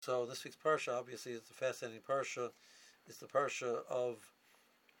So this week's parsha, obviously, is a fascinating parsha. It's the parsha of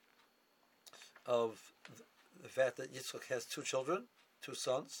the fact that Yitzchak has two children, two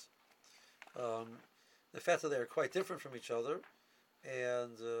sons. The fact that they are quite different from each other,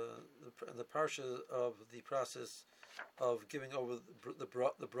 and the parsha of the process of giving over the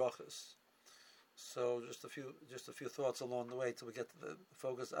brachas. So just a few thoughts along the way till we get to the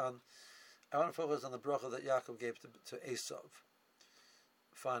focus on. I want to focus on the bracha that Yaakov gave to Esav.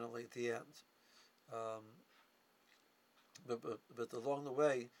 Finally, at the end, but along the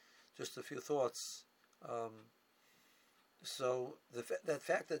way, just a few thoughts. So that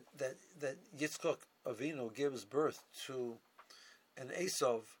fact that Yitzchak Avinu gives birth to an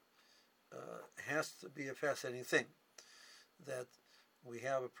Esav has to be a fascinating thing. That we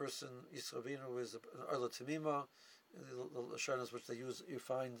have a person, Yitzchak Avinu, who is an Arla Tamima, the Rishonim which you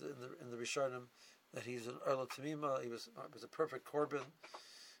find in the Rishonim, that he's an Arla Tamima. He was a perfect korban.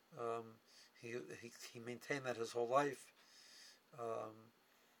 He maintained that his whole life,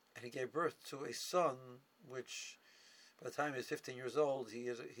 and he gave birth to a son, which by the time he was 15 years old, he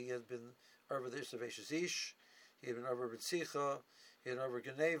had been over the Yisrav Ish, he had been over Ritzicha, he had been over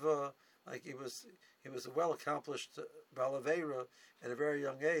Geneva. Like he was a well accomplished Balavera at a very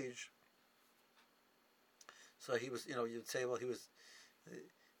young age. So he was, you'd say, well, he was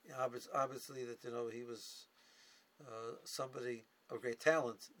obviously that he was somebody of great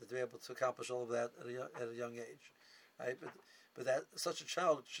talent to be able to accomplish all of that at a young age, right? But that such a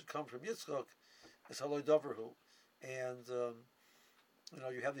child should come from Yitzchak is Haloi Doverhu, and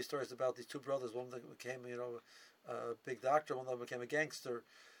you have these stories about these two brothers. One of them became a big doctor, one of them became a gangster,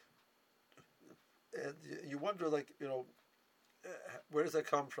 and you wonder where does that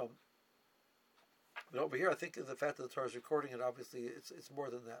come from? But over here, I think the fact that the Torah is recording it, obviously, it's more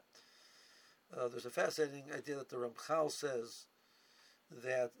than that. There's a fascinating idea that the Ramchal says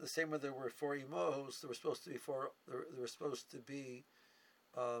that the same way there were four imos, there were supposed to be four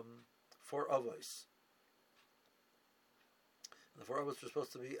avos. The four avos were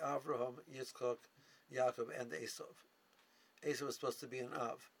supposed to be Avraham, Yitzchak, Yaakov, and Esav. Esav was supposed to be an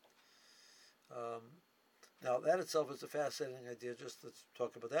Av. Now that itself is a fascinating idea. Just let's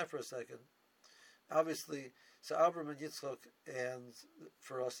talk about that for a second. Obviously, so Abraham and Yitzchak, and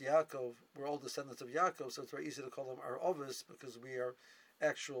for us Yaakov, we're all descendants of Yaakov, so it's very easy to call them our Ovis because we are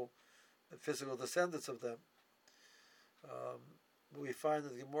actual physical descendants of them. We find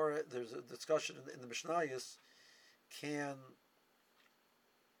that the Gemara, there's a discussion in the Mishnayos, can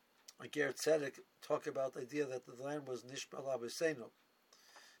Ger Tzedek talk about the idea that the land was Nishbal Abiseno.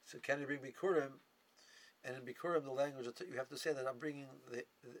 So can he bring Bikurim? And in Bikurim, the language, you have to say that I'm bringing the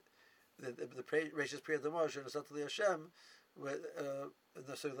Reishis Priya Damash and Asatali Hashem.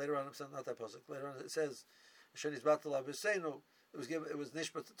 So later on, not that pasuk. Later on, it says Sheni's Batal Abisenu. It was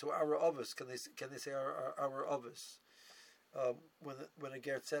nishmat to our ovis. Can they say our ovis? When a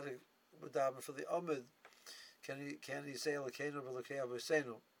ger tzedek would daven for the amid, can he say Elokeinu v'Elokei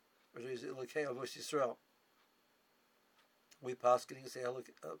Avosenu, or is it Elokei Avos Yisrael? We pass can he say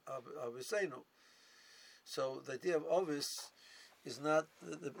Avosenu. So the idea of ovis is not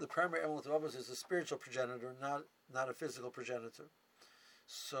the primary element of ovis is a spiritual progenitor, not a physical progenitor.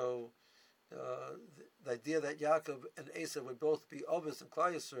 So the idea that Yaakov and Esav would both be ovis in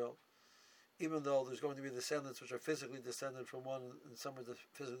Klal Yisrael, even though there's going to be descendants which are physically descended from one and some are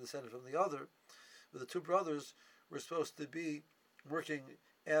physically descended from the other, but the two brothers were supposed to be working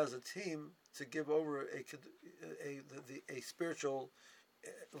as a team to give over a spiritual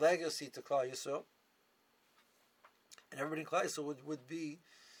legacy to Klal Yisrael, and everybody in Klal Yisrael would be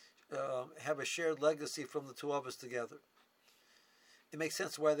have a shared legacy from the two of us together. It makes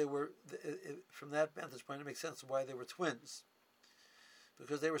sense why they were, from that vantage point, it makes sense why they were twins.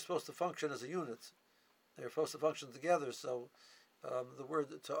 Because they were supposed to function as a unit. They were supposed to function together. So the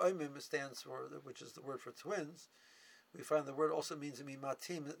word ta'omim stands for, which is the word for twins. We find the word also means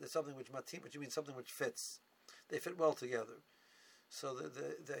matim. It's something which matim, which means something which fits. They fit well together. So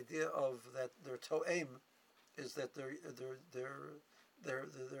the idea of that they're to'im is that they're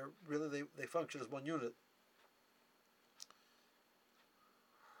really they function as one unit.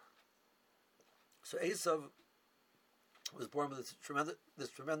 So Esav was born with this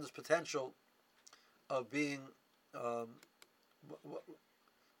tremendous potential of being to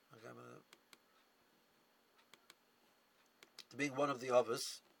being one of the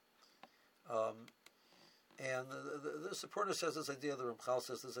Avos. And the supporter says this idea, the Ramchal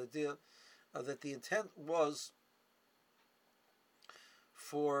says this idea, that the intent was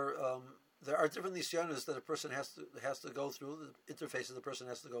for there are different nisyonos that a person has to go through, the interfaces the person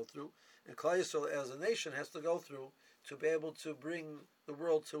has to go through, and Klal Yisrael as a nation has to go through to be able to bring the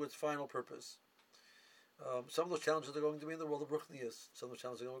world to its final purpose. Some of those challenges are going to be in the world of Ruchnius. Some of the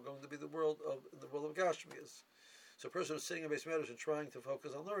challenges are going to be in the world of Gashmias. So a person who's sitting in Beis Medrash and trying to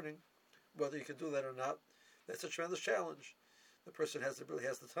focus on learning, whether you can do that or not, that's a tremendous challenge. The person has the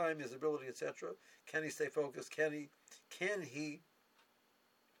time, has the ability, etc. Can he stay focused? Can he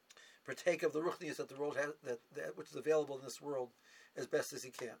partake of the ruchnius that the world has, that which is available in this world, as best as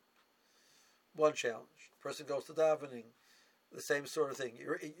he can? One challenge. The person goes to davening, the same sort of thing.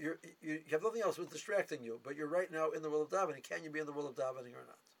 You have nothing else with distracting you, but you're right now in the world of davening. Can you be in the world of davening or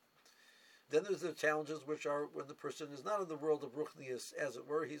not? Then there's the challenges which are when the person is not in the world of ruchnius, as it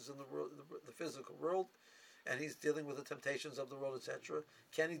were. He's in the world, the physical world, and he's dealing with the temptations of the world, etc.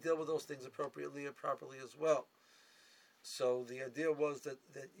 Can he deal with those things appropriately and properly as well? So the idea was that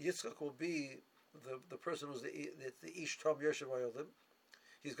Yitzchak will be the person who's the Ish Tom Yoshev Hayolim.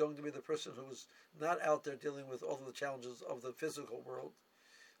 He's going to be the person who's not out there dealing with all of the challenges of the physical world.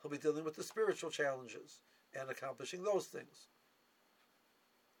 He'll be dealing with the spiritual challenges and accomplishing those things.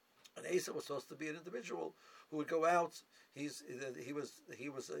 And Esav was supposed to be an individual who would go out. He was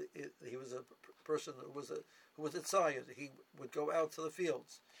a person who was a tzayid. He would go out to the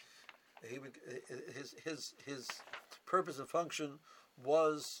fields. He would his purpose and function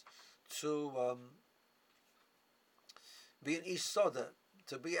was to be an ish soda,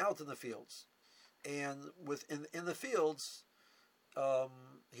 to be out in the fields, and in the fields,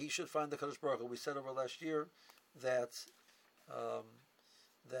 he should find the Kadosh Baruch Hu. We said over last year that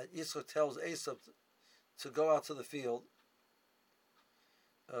Yitzchak tells Esav to go out to the field.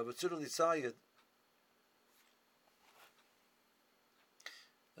 But Tzurli Tzayid,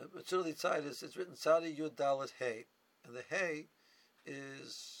 it's written Tzadi Yud Dalet Hey, and the Hey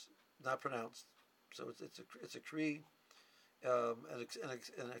is not pronounced, so it's a Kri and a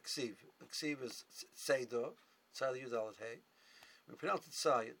Ksiv. A Ksiv is Seido, Tzadi Yud Dalet Hey. We pronounce it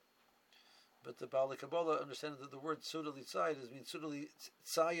Tzayid. But the Baalei Kabbalah understand that the word Tzurli Tzayid means Tzurli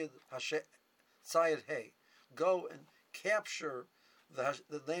Tzayid Tzayid Hey. Go and capture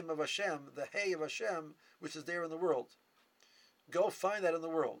the name of Hashem, the Hey of Hashem, which is there in the world. Go find that in the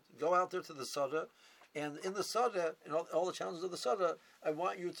world. Go out there to the Sada, and in the Sada, and all the challenges of the Sada, I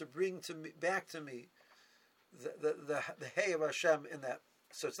want you to bring back to me the Hey of Hashem in that.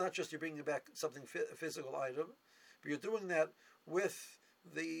 So it's not just you're bringing back something a physical item, but you're doing that with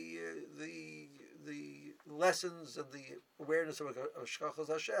the lessons and the awareness of Shachas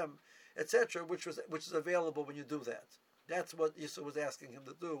Hashem, etc., which is available when you do that. That's what Yisro was asking him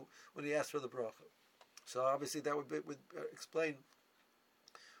to do when he asked for the bracha. So obviously that would explain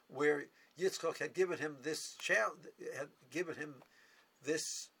where Yitzchak had given him this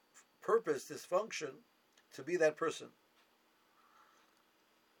this purpose, this function, to be that person.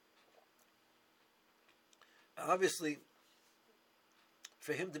 Obviously,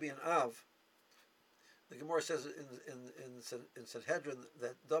 for him to be an Av, the Gemara says in Sanhedrin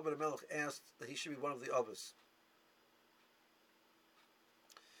that David HaMelech asked that he should be one of the Avos.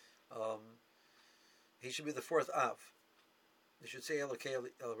 He should be the fourth Av. They should say Elokei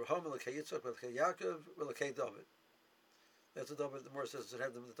Avraham, Elokei Yitzchak, Elokei Yaakov, Elokei David. That's what David, the Gemara says in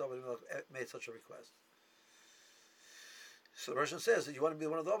Sanhedrin, that David HaMelech made such a request. So the Russian says that you want to be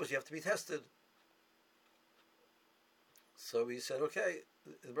one of the Avos, you have to be tested. So he said, okay.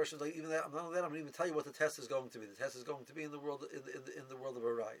 The Russian is like, even that, none of that, I'm going to even tell you what the test is going to be. The test is going to be in the world in the world of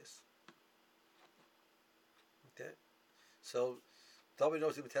Arias. Okay, so David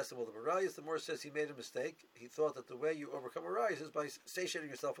knows he would test the world of Arias. The Gemara says he made a mistake. He thought that the way you overcome Arias is by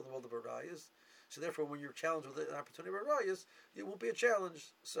satiating yourself in the world of Arias. So therefore, when you're challenged with an opportunity of Arias, it won't be a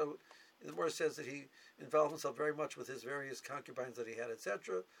challenge. So the Gemara says that he involved himself very much with his various concubines that he had,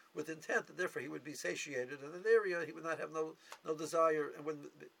 etc., with intent that therefore he would be satiated in an area he would not have no desire. And when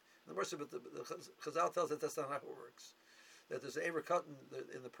the Gemara says, but the Chazal tells that that's not how it works. That there's an Eivur Katan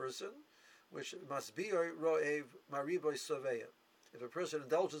in the person, which must be ro'ev mariboy soveya. If a person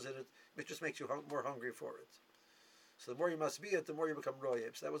indulges in it, it just makes you more hungry for it. So the more you must be it, the more you become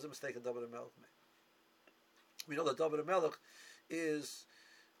ro'ev. So that was a mistake that David HaMelech made. We know that David HaMelech is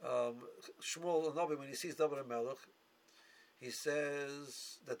Shmuel Navi. When he sees David HaMelech, he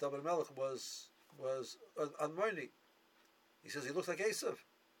says that David HaMelech was unmoini. He says he looks like Esav.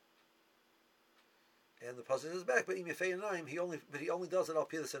 And the pasuk is back, but he only does it al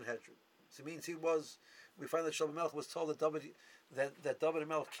pi the Sanhedrin. So it means we find that Shlomo Melech was told that David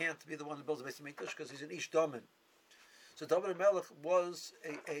HaMelech can't be the one who builds the Beis HaMikdash because he's an Ish Damin. So David HaMelech was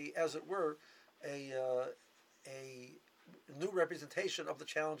as it were, a new representation of the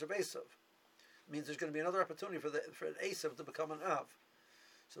challenge of Esav. It means there's going to be another opportunity for an Esav to become an Av.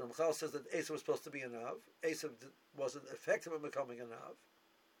 So the Ramchal says that Esav was supposed to be an Av. Esav wasn't effective in becoming an Av.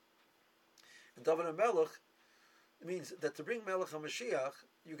 And David HaMelech means that to bring Melech HaMashiach,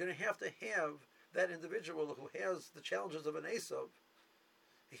 you're going to have that individual who has the challenges of an Esav.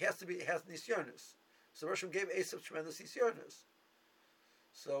 He has Nisyonis. So Roshim gave Esav tremendous Nisyonis.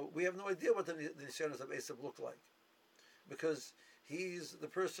 So we have no idea what the Nisyonis of Esav look like, because he's the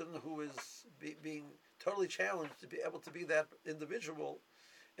person who is being totally challenged to be able to be that individual.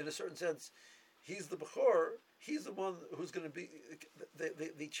 In a certain sense, he's the Bechor. He's the one who's going to be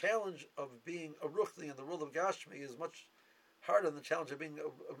the challenge of being a Ruchni in the world of Gashmi is much harder than the challenge of being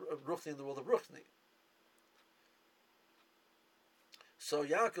a Ruchni in the world of Ruchni. So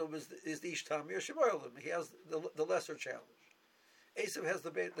Yaakov is the Ish Tamir Sheboilim. He has the lesser challenge. Esav has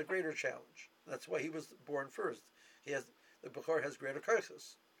the greater challenge. That's why he was born first. The Bechor has greater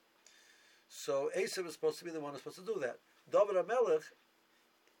karchas. So Esav is supposed to be the one who's supposed to do that. David HaMelech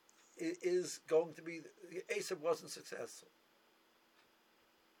is going to be. Esav wasn't successful.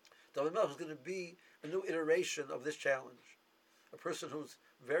 David HaMelech is going to be a new iteration of this challenge. A person who's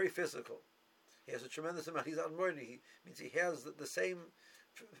very physical. He has a tremendous amount. He's unmoini. He means he has the same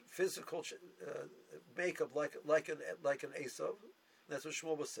physical makeup like an Esav. That's what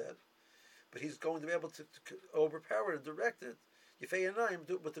Shmuel said. But he's going to be able to overpower and direct it. Yifei Yanayim,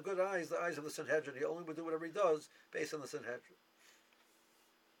 do it with the good eyes, the eyes of the Sanhedrin. He only will do whatever he does based on the Sanhedrin.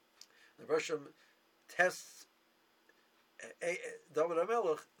 The Roshim tests David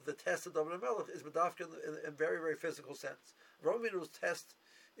HaMelech. The test of David HaMelech is medafka in very, very physical sense. Rominu's test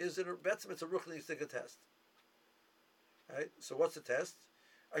is it's a ruchnistic test. Right? So what's the test?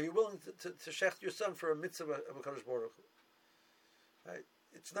 Are you willing to shecht your son for a mitzvah of a Kadosh Baruch Hu? Right?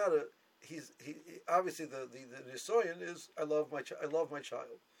 It's not a. He obviously the nisoyan is I love my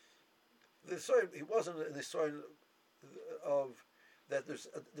child. The nisoyan, he wasn't a nisoyan of that.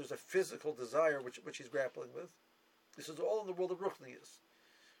 There's a physical desire which he's grappling with. This is all in the world of ruchnius.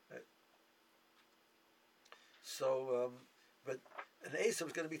 Right? So, but an Esav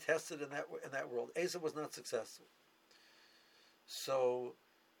is going to be tested in that world. Esav was not successful. So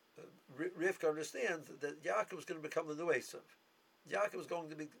Rivka understands that Yaakov is going to become the new Esav. Yaakov is going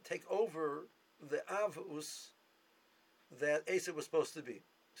to take over the avus that Esav was supposed to be.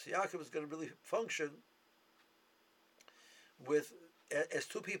 So Yaakov is going to really function as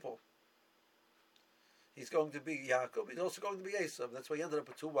two people. He's going to be Yaakov. He's also going to be Esav. That's why he ended up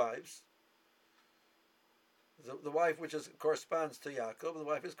with two wives. The wife which corresponds to Yaakov, and the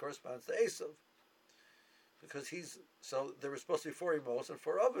wife corresponds to Esav. Because there were supposed to be 4 Emos and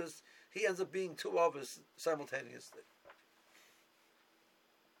 4 Avos. He ends up being 2 Avos simultaneously.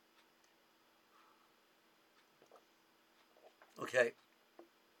 Okay,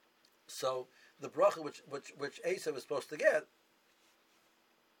 so the bracha which Esav is supposed to get,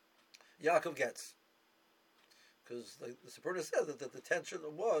 Yaakov gets, because the Sephirah says that the tension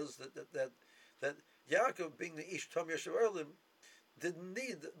was that Yaakov, being the Ish Tamir Sheboilim, didn't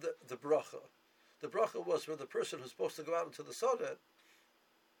need the bracha. The bracha was for the person who's supposed to go out into the Soda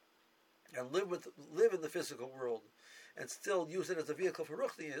and live in the physical world and still use it as a vehicle for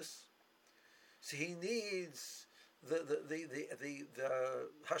ruchnius. So he needs the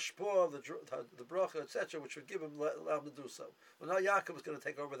hashpah, the bracha, etc., which would allow him to do so. Well, now Yaakov is going to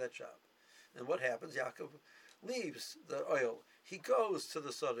take over that job, and what happens? Yaakov leaves the oil. He goes to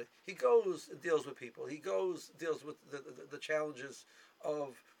the Soda. He goes and deals with people. He deals with the challenges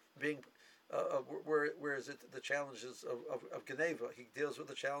of being. Where is it? The challenges of Geneva. He deals with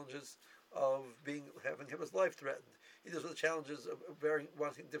the challenges of having his life threatened. He deals with the challenges of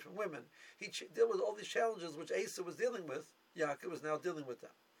wanting different women. He deals with all these challenges which Esav was dealing with. Yaakov is now dealing with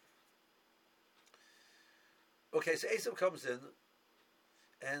them. Okay, so Esav comes in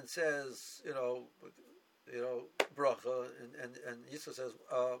and says, bracha, and Yitzchak says,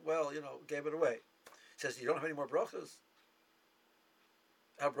 gave it away. He says, you don't have any more brachas?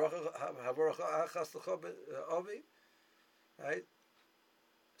 Right?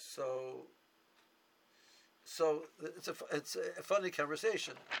 So it's a funny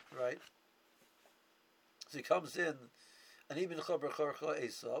conversation, right? So he comes in, and even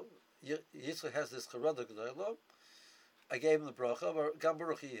Esav, Yitzchak has this charada g'dayla. I gave him the bracha, but gam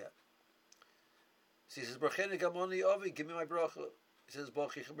baruch yeh. So he says, "Bracheni gamoni avi, give me my bracha." He says,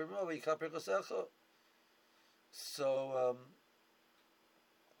 "Baruch b'mavi kaper chasecha." So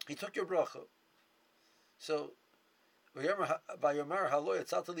he took your bracha. So by Yomar halo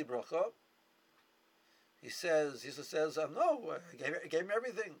yatzatali bracha. He says, no, I gave him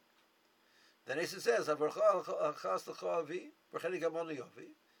everything. Then Esav says, he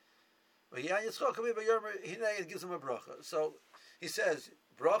gives him a bracha. So he says,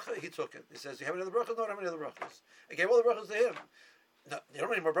 bracha, he took it. He says, "You have any other brachas? No, I don't have any other brachas." I gave all the brachas to him. No, you don't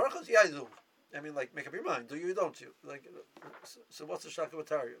have any more brachas? Yeah, I do. I mean, like, make up your mind. Do you or don't you? Like, so what's the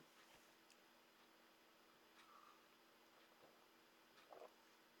shakavatarium?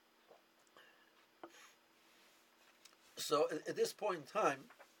 So at this point in time,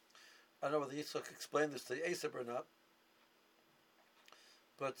 I don't know whether Yitzchak explained this to Esav or not,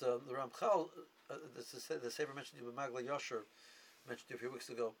 but the Ramchal, the Sefer mentioned you, Magla Yosher, mentioned you a few weeks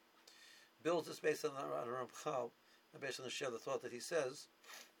ago, builds this based on Ramchal, and based on the share the thought that he says.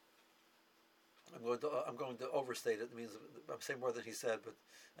 I'm going to overstate it. It means I'm saying more than he said, but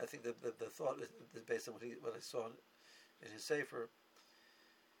I think that the thought is based on what I saw in his Sefer.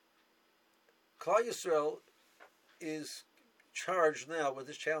 Klal Yisrael is charged now with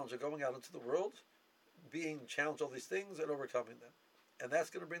this challenge of going out into the world, being challenged all these things and overcoming them. And that's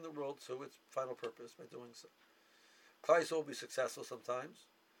going to bring the world to its final purpose by doing so. Klal Yisrael will be successful sometimes.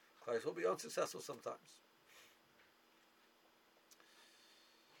 Klal Yisrael will be unsuccessful sometimes.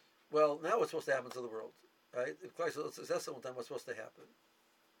 Well, now what's supposed to happen to the world? Right? If Klal Yisrael is successful one time, what's supposed to happen?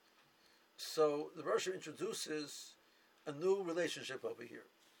 So the Rosh introduces a new relationship over here.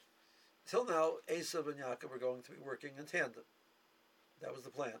 Till now, Esav and Yaakov were going to be working in tandem. That was the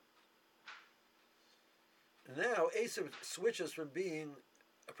plan. And now Esav switches from being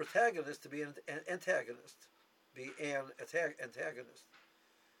a protagonist to being an antagonist. Antagonist.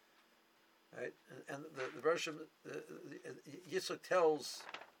 Right? And the version, Yitzchak tells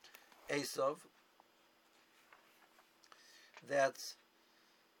Esav that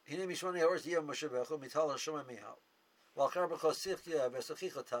Hine mishmane hours yeh Moshe mitala shoma mihal. When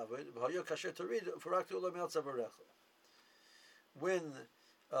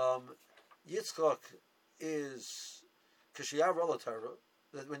Yitzchak is Kashiyav Torah,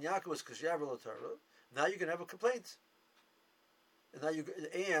 that when Yaakov is Kashiyav Torah, now you're going to have a complaint, and now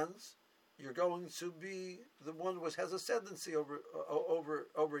you're going to be the one who has ascendancy over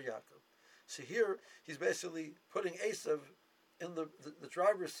Yaakov. So here he's basically putting Esav in the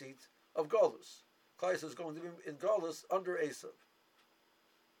driver's seat of Golus. Klal Yisrael is going to be in Golus under Esav,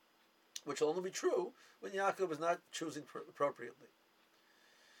 which will only be true when Yaakov is not choosing appropriately.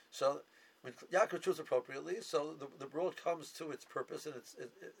 So when Yaakov chooses appropriately, so the world comes to its purpose and its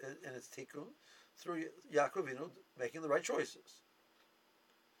tikkun through Yaakov Avinu making the right choices.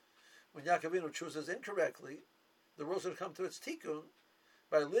 When Yaakov Avinu chooses incorrectly, the world's going to come to its tikkun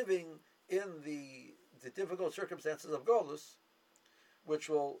by living in the difficult circumstances of Golus, which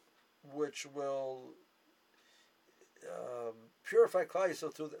will purify Klal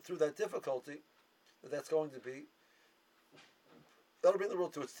Yisrael through that difficulty that's going to be. That'll bring the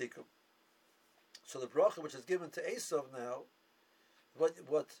world to its tikkun. So the bracha which is given to Esav now, what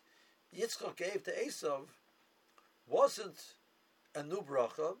Yitzchak gave to Esav wasn't a new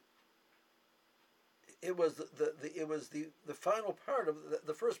bracha. It was the final part of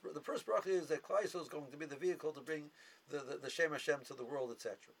the first bracha is that Klal Yisrael is going to be the vehicle to bring the Shem Hashem to the world,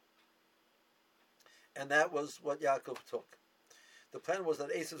 etc. And that was what Yaakov took. The plan was that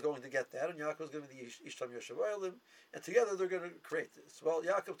Esav is going to get that, and Yaakov is going to be the Ishtam Yoshev Oilim, and together they're going to create this. Well,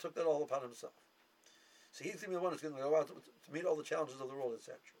 Yaakov took that all upon himself. So he's going to be the one who's going to go out to meet all the challenges of the world,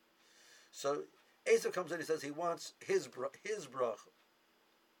 etc. So Esav comes in, he says he wants his bracha.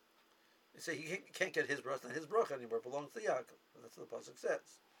 You say he can't get his bracha, it's not his bracha anymore, it belongs to Yaakov. And that's what the pasuk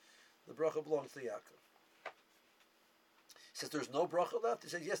says. The bracha belongs to Yaakov. He says there's no bracha left. He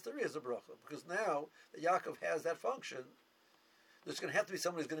says yes, there is a bracha, because now that Yaakov has that function, there's going to have to be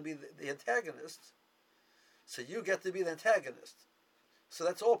somebody who's going to be the antagonist. So you get to be the antagonist. So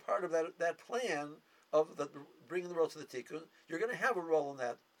that's all part of that plan of bringing the world to the tikkun. You're going to have a role in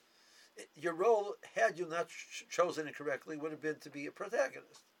that. Your role, had you not chosen it correctly, would have been to be a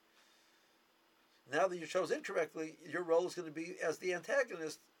protagonist. Now that you chose incorrectly, your role is going to be as the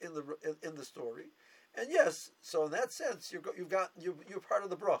antagonist in the story. And yes, so in that sense, you're part of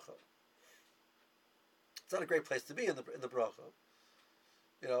the bracha. It's not a great place to be in the bracha.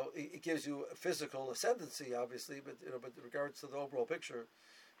 You know, it gives you a physical ascendancy, obviously, but but in regards to the overall picture,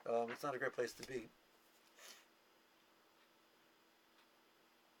 it's not a great place to be.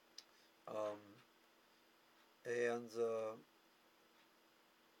 And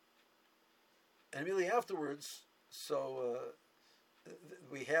immediately afterwards, so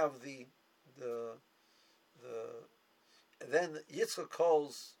we have then Yitzchak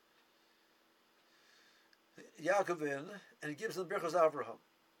calls Yaakov in, and he gives them Berachos Avraham.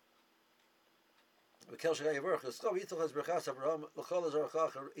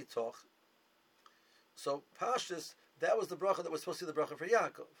 So Pashtus, that was the bracha that was supposed to be the bracha for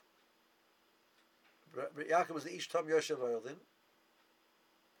Yaakov. Yaakov was the Ishtam Yoshev Oilin,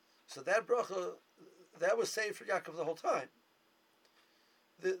 So that bracha, that was saved for Yaakov the whole time.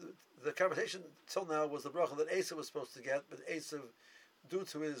 The conversation till now was the bracha that Esav was supposed to get, but Esav, due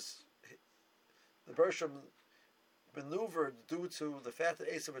to the Bershom maneuvered due to the fact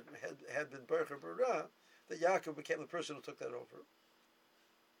that Esav had been Bercher Bara, that Yaakov became the person who took that over.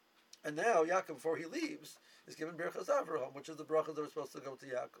 And now Yaakov, before he leaves, is given Berchas Avraham, which is the bracha that was supposed to go to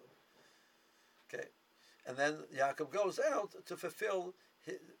Yaakov. Okay, and then Yaakov goes out to fulfill,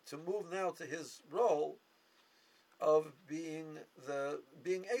 to move now to his role of being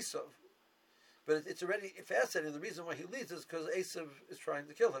Esav. But it's already fascinating. The reason why he leaves is because Esav is trying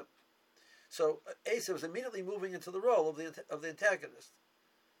to kill him. So Esav is immediately moving into the role of the antagonist.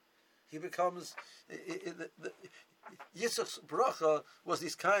 He becomes Yitzchak's bracha was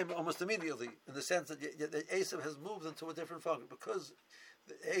Iskaim almost immediately, in the sense that Esav has moved into a different function, because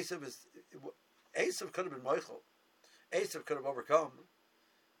Esav could have been Michael. Esav could have overcome,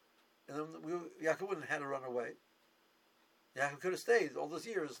 and then Yaakov wouldn't have had to run away. Yaakov could have stayed all those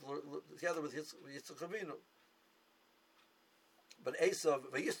years together with Yitzchak Avinu. But Esav,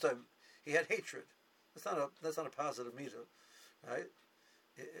 Vayistam, he had hatred. That's not a positive meter, right?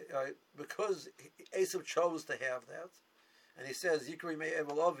 Because Esav chose to have that, and he says Yikri me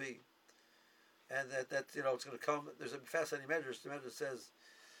Evelavi, and that it's going to come. There's a fascinating measure. The measure says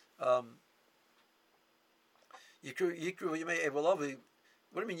Yikri me Evelavi.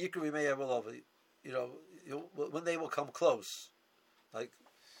 What do you mean Yikri me Evelavi? When they will come close, like.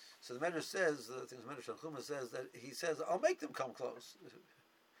 So the Medrash says, the Medrash Tanchuma says that he says, "I'll make them come close.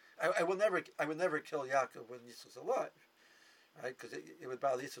 I will never kill Yaakov when Yitzchak's alive, right? Because it would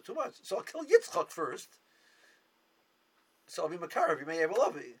bother Yitzchak too much. So I'll kill Yitzchak first. So I'll be Makarav, you may have a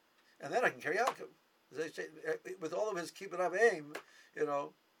lovey, and then I can carry Yaakov. With all of his keep it up aim,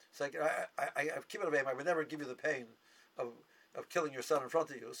 it's like I keep it up aim. I would never give you the pain of killing your son in front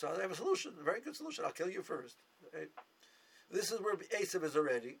of you. So I have a solution, a very good solution. I'll kill you first. Right? This is where Esav is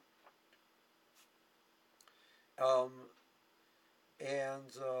already. And then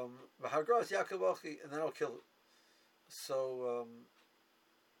I'll kill it. So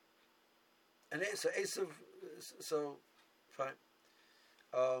so Esav, so fine.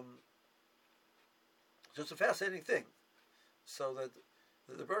 So it's a fascinating thing. So that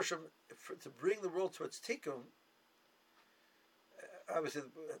the Bershom, to bring the world to its tikkun, obviously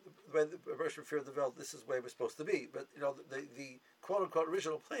the way the Bershom feared the world, this is the way it was supposed to be. But the quote unquote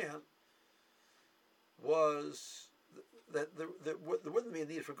original plan was that there wouldn't be a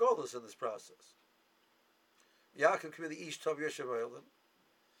need for Golus in this process. Yaakov could be the Ish Tov Yeshiv Oilim.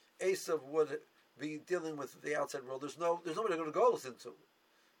 Esav would be dealing with the outside world. There's nobody to go to Golus into.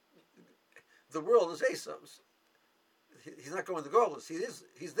 The world is Esav's. He's not going to Golus.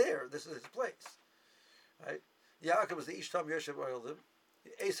 He's there. This is his place. Right? Yaakov is the Ish Tov Yeshiv Oilim.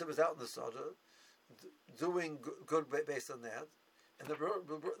 Esav is out in the Sada, doing good based on that, and the world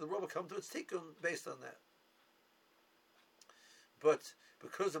will come to its tikkun based on that. But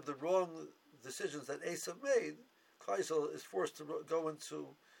because of the wrong decisions that Esav made, Klal Yisrael is forced to go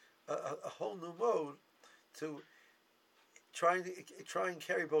into a whole new mode to try and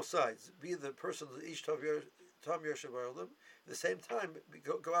carry both sides. Be the person that Ish Tom Yoshev Olam, at the same time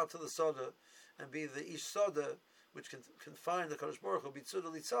go out to the Soda and be the Ish Soda, which can find the Kadosh Baruch Hu, be Tzud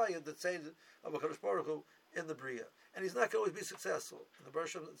Litzayim, the Tzed of the Kadosh Baruch Hu in the Bria. And he's not going to always be successful. And the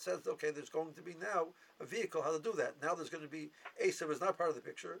Bershom says, okay, there's going to be now a vehicle how to do that. Now there's going to be, Esav is not part of the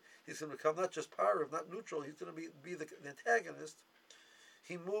picture. He's going to become not just power, not neutral. He's going to be the antagonist.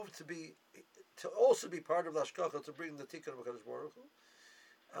 He moved to also be part of the Hashkacha, to bring the Tikkun of HaKadosh Baruch Hu.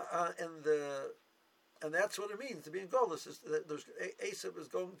 And that's what it means to be in Golus. Esav is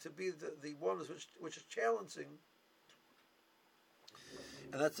going to be the one which is challenging.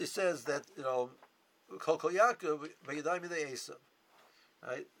 And that's, he says that, Kol Yaakov, Vayidai Midei Esav.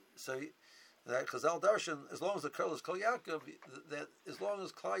 Right? So that Chazal Darshan, as long as the curl is Kol Yaakov, that as long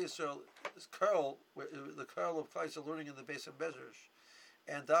as Klal Yisrael is curl, the curl of Klal Yisrael learning in the base of Bezesh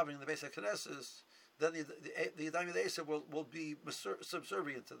and davening in the base of Knesses, then the Yidai Midei Esav will be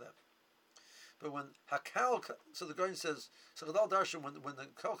subservient to them. But when Hakal, so the Goyen says, so Chazal Darshan, when the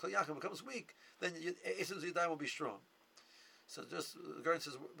Kol Yaakov becomes weak, then Esav's Yidai will be strong. So just the Goyen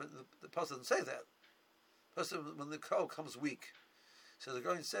says, but the Pasuk doesn't say that. When the curl comes weak, so the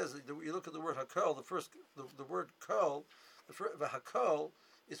Goyen says, you look at the word hakol. The word curl, the hakol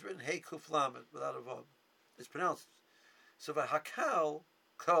is written hey kuf lamed without a vav. It's pronounced. So the hakal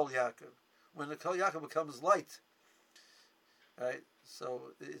kol Yaakov, when the kol Yaakov becomes light, right?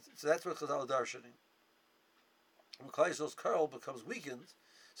 So that's what Chazal darshaning. When Klal Yisrael's curl becomes weakened,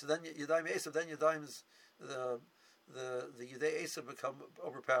 so then Yadayim Esav, then Yadayim's the Yudei Esav become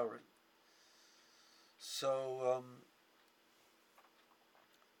overpowering. So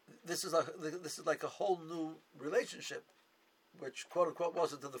this is like a whole new relationship, which quote unquote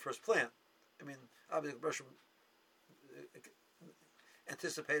wasn't in the first plan. I mean, obviously, Bershom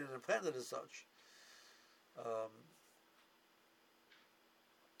anticipated and planned it as such.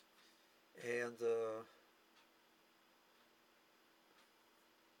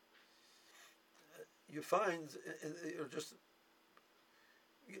 You find,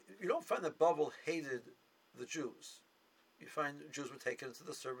 you don't find that Babel hated the Jews. You find Jews were taken into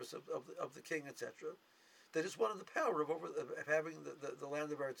the service of the king, etc. They just wanted the power of having the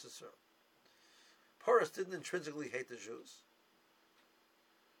land of Eretz Yisrael. Porus didn't intrinsically hate the Jews.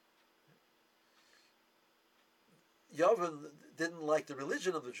 Yavin didn't like the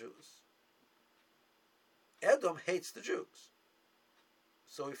religion of the Jews. Edom hates the Jews.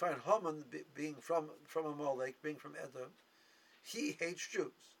 So we find Haman being from Amalek, being from Edom, he hates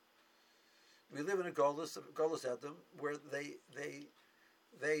Jews. We live in a Golos Edom where they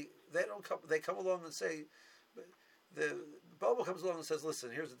don't come. They come along and say, the Bible comes along and says,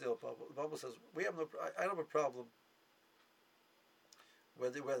 "Listen, here's the deal." The Bible says, I don't have a problem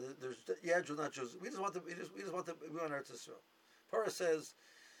whether there's Jews, not Jews. We just want we want Eretz Yisrael. Parah says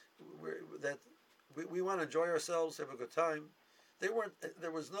that we want to enjoy ourselves, have a good time.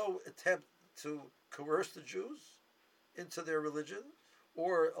 There was no attempt to coerce the Jews into their religion,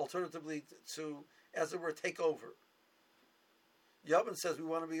 or alternatively to, as it were, take over. Yavin says we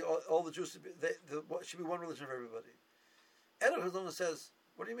want to be all the Jews should be one religion for everybody. Edom Hazon says,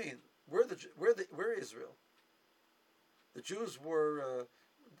 "What do you mean? We're Israel. The Jews were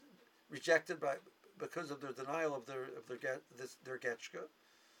rejected because of their denial of their Getchka,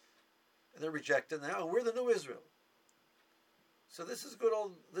 and they're rejected now, and we're the new Israel." So this is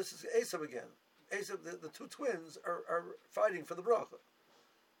this is Esav again. Esav, the two twins are fighting for the bracha.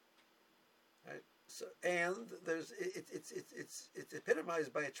 Right? So, and it's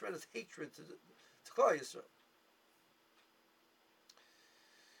epitomized by a tremendous hatred to Klal Yisrael.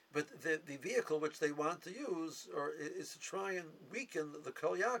 But the vehicle which they want to use is to try and weaken the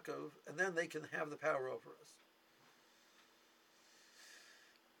Kol Yaakov, and then they can have the power over us.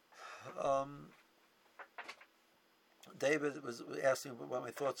 David was asking what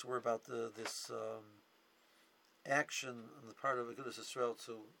my thoughts were about this action on the part of Agudas Yisrael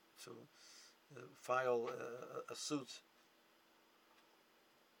to file a suit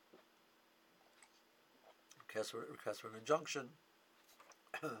request for an injunction.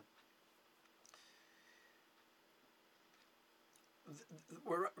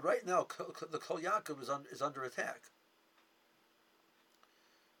 Right now, the Kol Yaakov is under attack.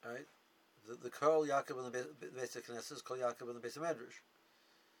 All right. The Kol Yaakov in the basic Knesset is Kol Yaakov in the basic Medrash.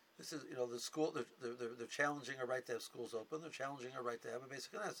 This is, the school. They're challenging a right to have schools open. They're challenging a right to have a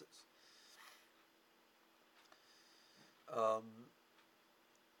basic Knesset.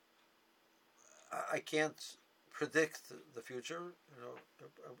 I can't predict the future.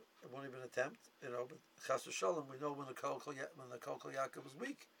 I won't even attempt. But Chas v'Shalom, we know when the Kol Yaakov is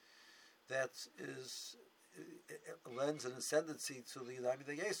weak, that lends an ascendancy to the Yudai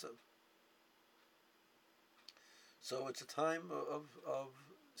Midei Esav. So it's a time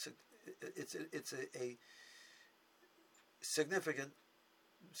it's a significant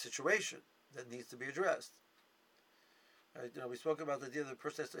situation that needs to be addressed. Right? We spoke about the idea that the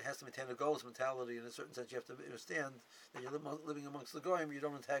person has to maintain a goals mentality. In a certain sense, you have to understand that you're living amongst the goyim, you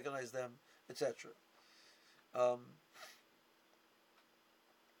don't antagonize them, etc. The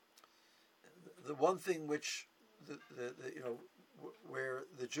one thing which where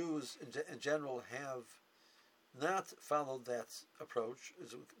the Jews in general have not followed that approach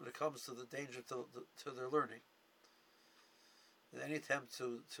is when it comes to the danger to their learning. Any attempt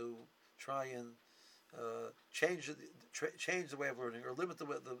to try and change the way of learning or limit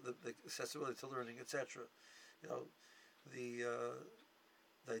the accessibility to learning, etc. The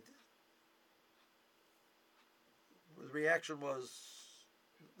reaction was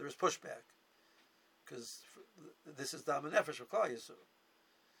there was pushback because this is Dam and Nefesh for Klal Yisrael.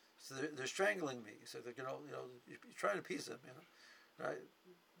 So they're strangling me. So you're trying to appease them, right?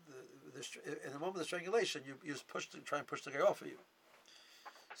 In the moment of the strangulation, you just try and push the guy off of you.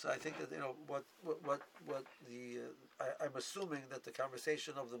 So I think that I'm assuming that the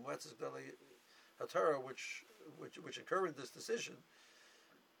conversation of the Moetzes Gedolei HaTorah, which encouraged this decision,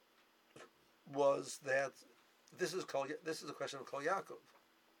 was that this is a question of Kol Yaakov,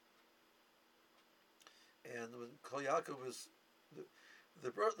 and when Kol Yaakov is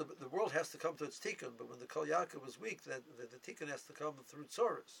the world has to come to its tikkun, but when the Kol Yaakov is weak, that the tikkun has to come through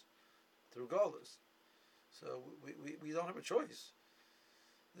tzoros, through galus, So we don't have a choice.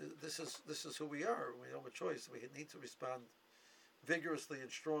 This is who we are. We don't have a choice. We need to respond vigorously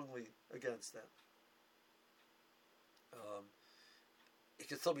and strongly against that. It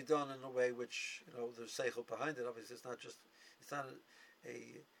can still be done in a way which there's seichel behind it. Obviously, it's not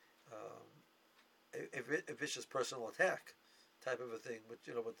a vicious personal attack type of a thing. But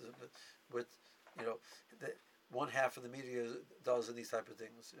with the one half of the media does in these type of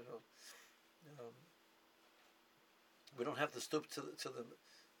things. We don't have to stoop to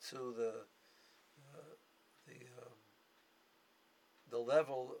the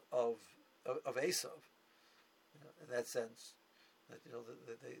level of Esav, in that sense. That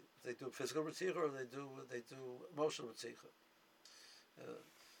they do physical ritzicha or they do emotional ritzicha.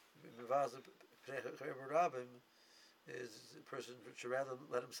 Rabim is a person should rather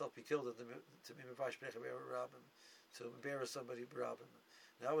let himself be killed than to be mevash rabim, to embarrass somebody rabim.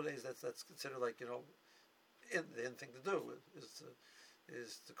 Nowadays, that's considered like the end thing to do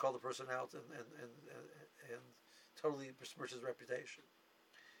is to call the person out and totally besmirch his reputation.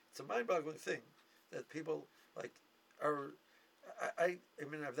 It's a mind-boggling thing that people are. I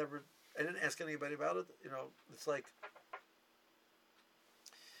didn't ask anybody about it. It's like,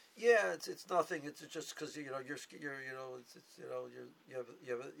 yeah, it's nothing. It's just because you have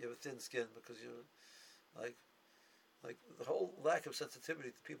a thin skin because like the whole lack of sensitivity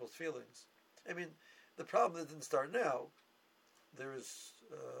to people's feelings. The problem didn't start now. There is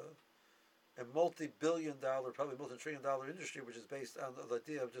a multi-billion-dollar, probably multi-trillion-dollar industry which is based on the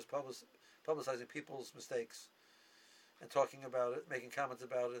idea of just publicizing people's mistakes and talking about it, making comments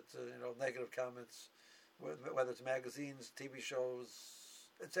about it, negative comments, whether it's magazines, TV shows,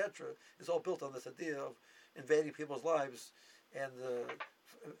 etc. It's all built on this idea of invading people's lives and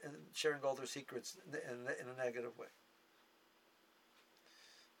sharing all their secrets in a negative way.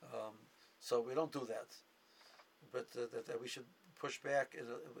 So we don't do that, but that we should push back in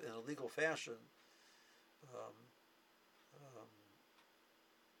a legal fashion,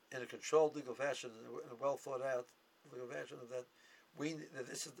 in a controlled legal fashion, in a well thought out legal fashion. That we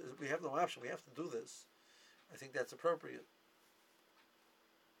have no option. We have to do this. I think that's appropriate.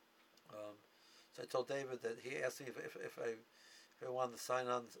 So I told David that he asked me if I wanted to sign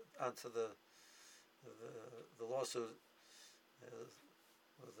on onto the lawsuit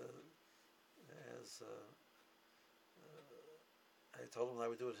as I told him that I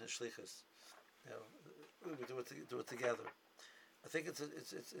would do it in shlichus. We would do it together. I think it's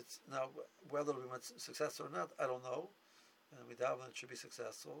now whether it'll be successful or not, I don't know. And we daven it should be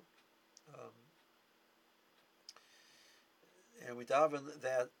successful. And we daven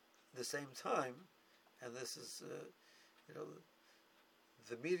that at the same time, and this is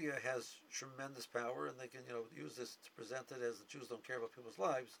the media has tremendous power, and they can use this to present it as the Jews don't care about people's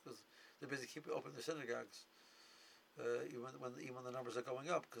lives because they're busy keeping open their synagogues, even when the numbers are going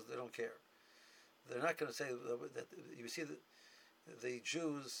up because they don't care. They're not going to say that you see that the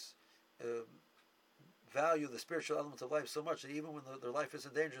Jews value the spiritual element of life so much that even when their life is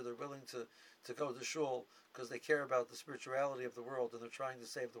in danger, they're willing to go to shul because they care about the spirituality of the world and they're trying to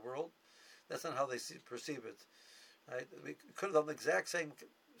save the world. That's not how they perceive it. Right? We could have done the exact same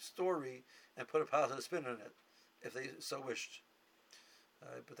story and put a positive spin on it if they so wished,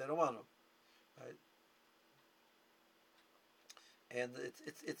 but they don't want to. Right? And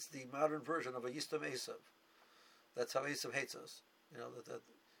it's the modern version of a Yistom Esav. That's how Esav hates us. That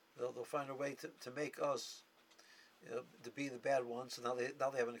they'll find a way to make us to be the bad ones. So now they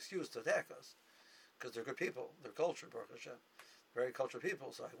have an excuse to attack us because they're good people. They're cultured, Baruch Hashem, very cultured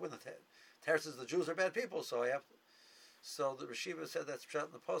people. So I wouldn't attack. Ter says the Jews are bad people, so I have to. So the Rishiva said that's shot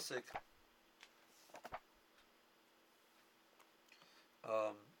in the Pasuk.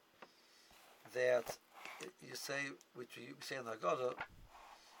 That you say, which you say in the Haggadah,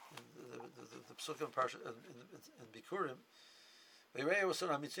 the Psukim in Bikurim, right? We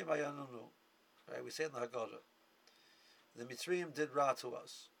say in the Haggadah, the Mitzrayim did ra to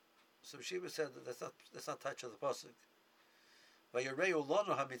us. So Rishiva said that's not touch of the Pasuk. Vayireu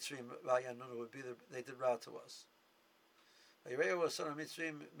lanu ha-Mitzrayim v'ayanunu would be they did ra to us. Vayireu Son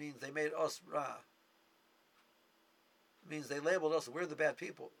ha-Mitzrayim means they made us ra. It means they labeled us. We're the bad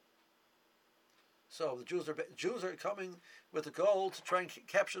people. So the Jews are coming with the goal to try and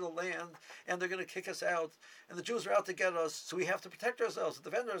capture the land, and they're going to kick us out. And the Jews are out to get us, so we have to protect ourselves, and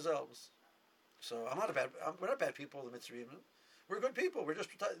defend ourselves. So we're not bad people, the Mitzrayim. We're good people. We're just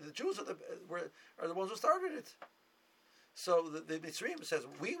the Jews are the ones who started it. So the Mitzrayim says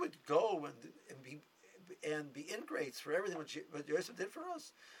we would go and be ingrates for everything what Yosef did for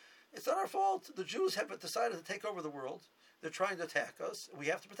us. It's not our fault. The Jews have decided to take over the world. They're trying to attack us, and we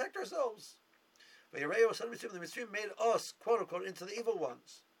have to protect ourselves. But Yereo son of Mitzrayim, the Mitzrayim made us, quote unquote, into the evil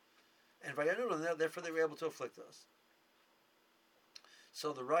ones, and therefore they were able to afflict us.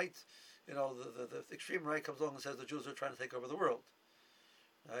 So the right, the extreme right comes along and says the Jews are trying to take over the world,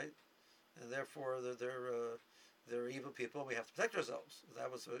 right? And therefore they're evil people, and we have to protect ourselves. That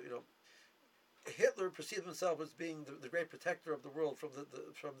was, Hitler perceived himself as being the great protector of the world from the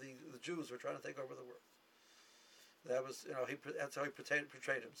Jews who are trying to take over the world. That was, that's how he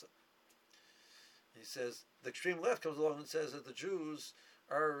portrayed himself. He says the extreme left comes along and says that the Jews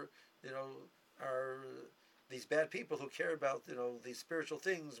are these bad people who care about these spiritual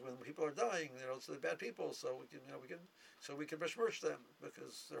things when people are dying. So they're bad people. So we can besmirch them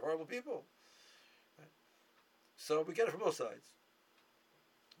because they're horrible people. Right? So we get it from both sides.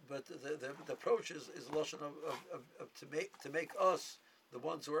 But the approach is a notion of to make us the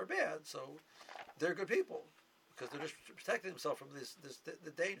ones who are bad. So they're good people because they're just protecting themselves from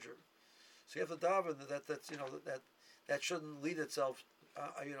the danger. So you have to daven that shouldn't lead itself.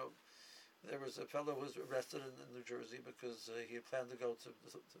 There was a fellow who was arrested in New Jersey because he had planned to go to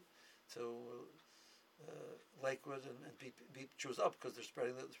Lakewood and beat Jews up because they're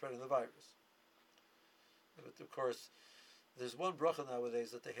spreading the virus. But of course, there's one bracha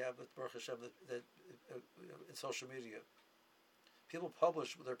nowadays that they have with Baruch Hashem that in social media. People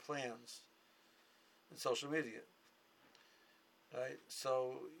publish their plans in social media, right?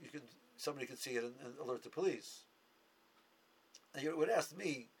 So somebody can see it and alert the police. And you would ask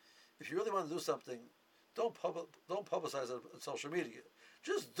me, if you really want to do something, don't publicize it on social media.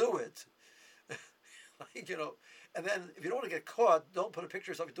 Just do it. And then if you don't want to get caught, don't put a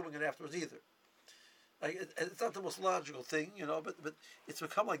picture of yourself doing it afterwards either. It's not the most logical thing, but it's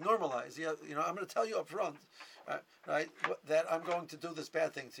become like normalized. I'm going to tell you up front, right, that I'm going to do this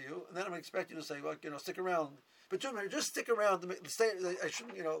bad thing to you, and then I'm going to expect you to say, well, stick around. But just stick around to stay. I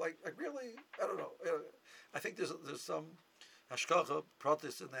shouldn't, like really, I don't know. I think there's some hashkacha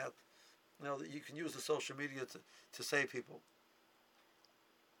protest in that, that you can use the social media to save people.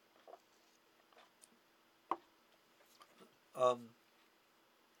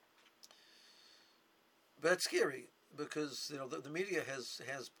 But it's scary because the media has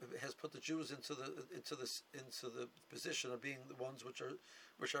put the Jews into the position of being the ones which are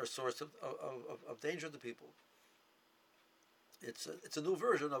a source of danger to people. It's a new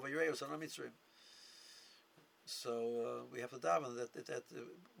version of a Yereo son of Mitzrayim. So we have to daven that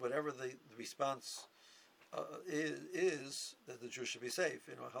whatever the response is that the Jews should be safe.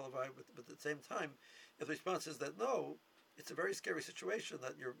 Halavai. But at the same time, if the response is that no, it's a very scary situation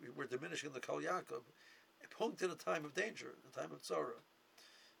that we're diminishing the Kol Yaakov. Point in a time of danger, a time of tzara.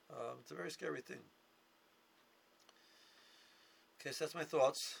 It's a very scary thing. Okay, so that's my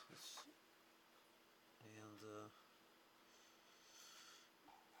thoughts. And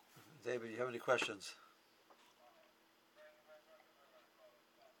David, do you have any questions?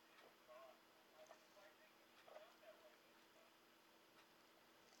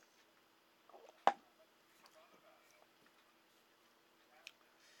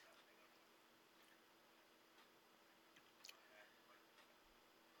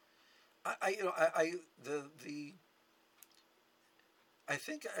 I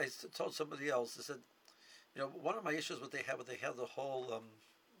think I told somebody else. I said, one of my issues they have the whole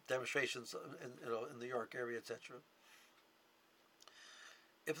demonstrations in the New York area, etc.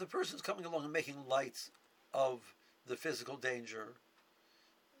 If the person's coming along and making light of the physical danger,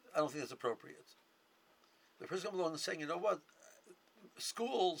 I don't think that's appropriate. The person comes along and saying,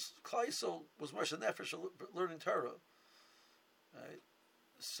 schools, Klal Yisrael was Moshe Nefesh learning Torah, right?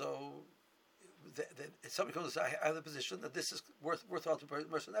 So somebody comes and says, I have the position that this is worthwhile to pay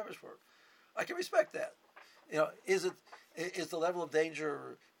Moshe Nefesh for. I can respect that. Is the level of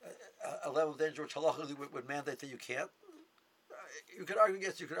danger a level of danger which halachically would mandate that you can't? You could argue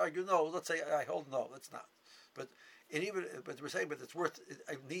yes, you could argue no. Let's say I hold no, that's not. But we're saying, but it's worth.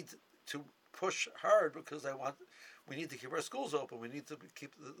 I need to push hard because we need to keep our schools open. We need to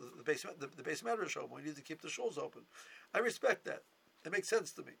keep the base matters open. We need to keep the shuls open. I respect that. It makes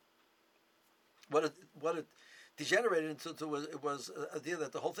sense to me. What it degenerated into was an idea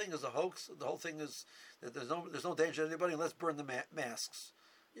that the whole thing is a hoax. The whole thing is that there's no danger to anybody, and let's burn the masks.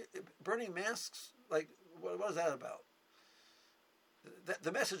 Burning masks, like what is that about?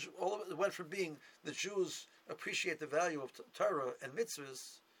 The message all of it went from being the Jews appreciate the value of Torah and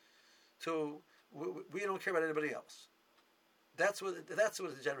mitzvahs to we don't care about anybody else. That's what it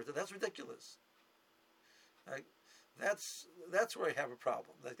degenerated. That's ridiculous. Like, that's where I have a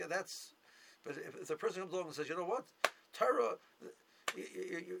problem. But if the person comes along and says, you know what, Torah,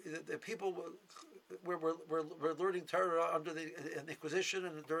 the people we're learning Torah under the Inquisition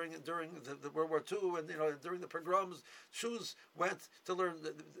and during the World War II, and during the pogroms, Jews went to learn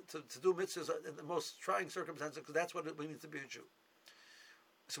to do mitzvahs in the most trying circumstances, because that's what it means to be a Jew.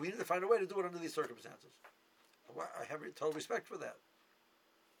 So we need to find a way to do it under these circumstances. I have total respect for that.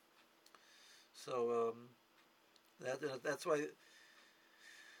 So that's why.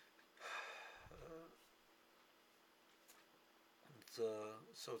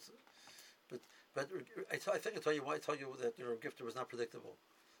 But I think I told you that Gifter was not predictable.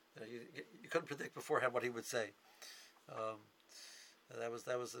 You couldn't predict beforehand what he would say. That was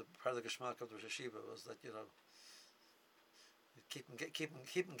the part of the geschmack of the Rosh Hashiva, was that keep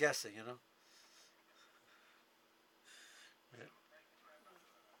him guessing. Yeah.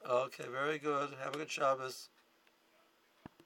 Okay, very good. Have a good Shabbos.